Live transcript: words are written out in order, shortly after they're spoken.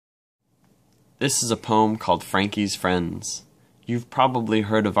This is a poem called Frankie's Friends. You've probably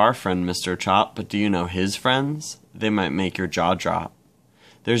heard of our friend Mr. Chopp, but do you know his friends? They might make your jaw drop.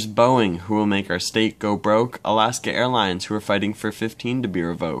 There's Boeing, who will make our state go broke, Alaska Airlines, who are fighting for 15 to be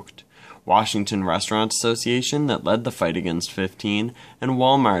revoked, Washington Restaurant Association, that led the fight against 15, and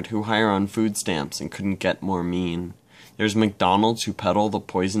Walmart, who hire on food stamps and couldn't get more mean. There's McDonald's, who peddle the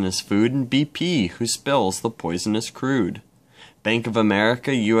poisonous food, and BP, who spills the poisonous crude. Bank of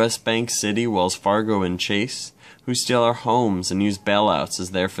America, U.S. Bank, Citi, Wells Fargo, and Chase, who steal our homes and use bailouts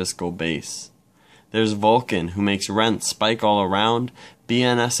as their fiscal base. There's Vulcan, who makes rents spike all around,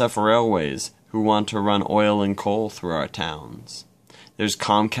 BNSF Railways, who want to run oil and coal through our towns. There's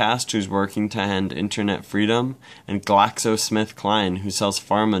Comcast, who's working to end internet freedom, and GlaxoSmithKline, who sells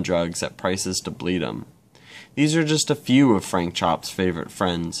pharma drugs at prices to bleed 'em. These are just a few of Frank Chopp's favorite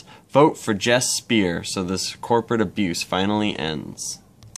friends. Vote for Jess Spear so this corporate abuse finally ends.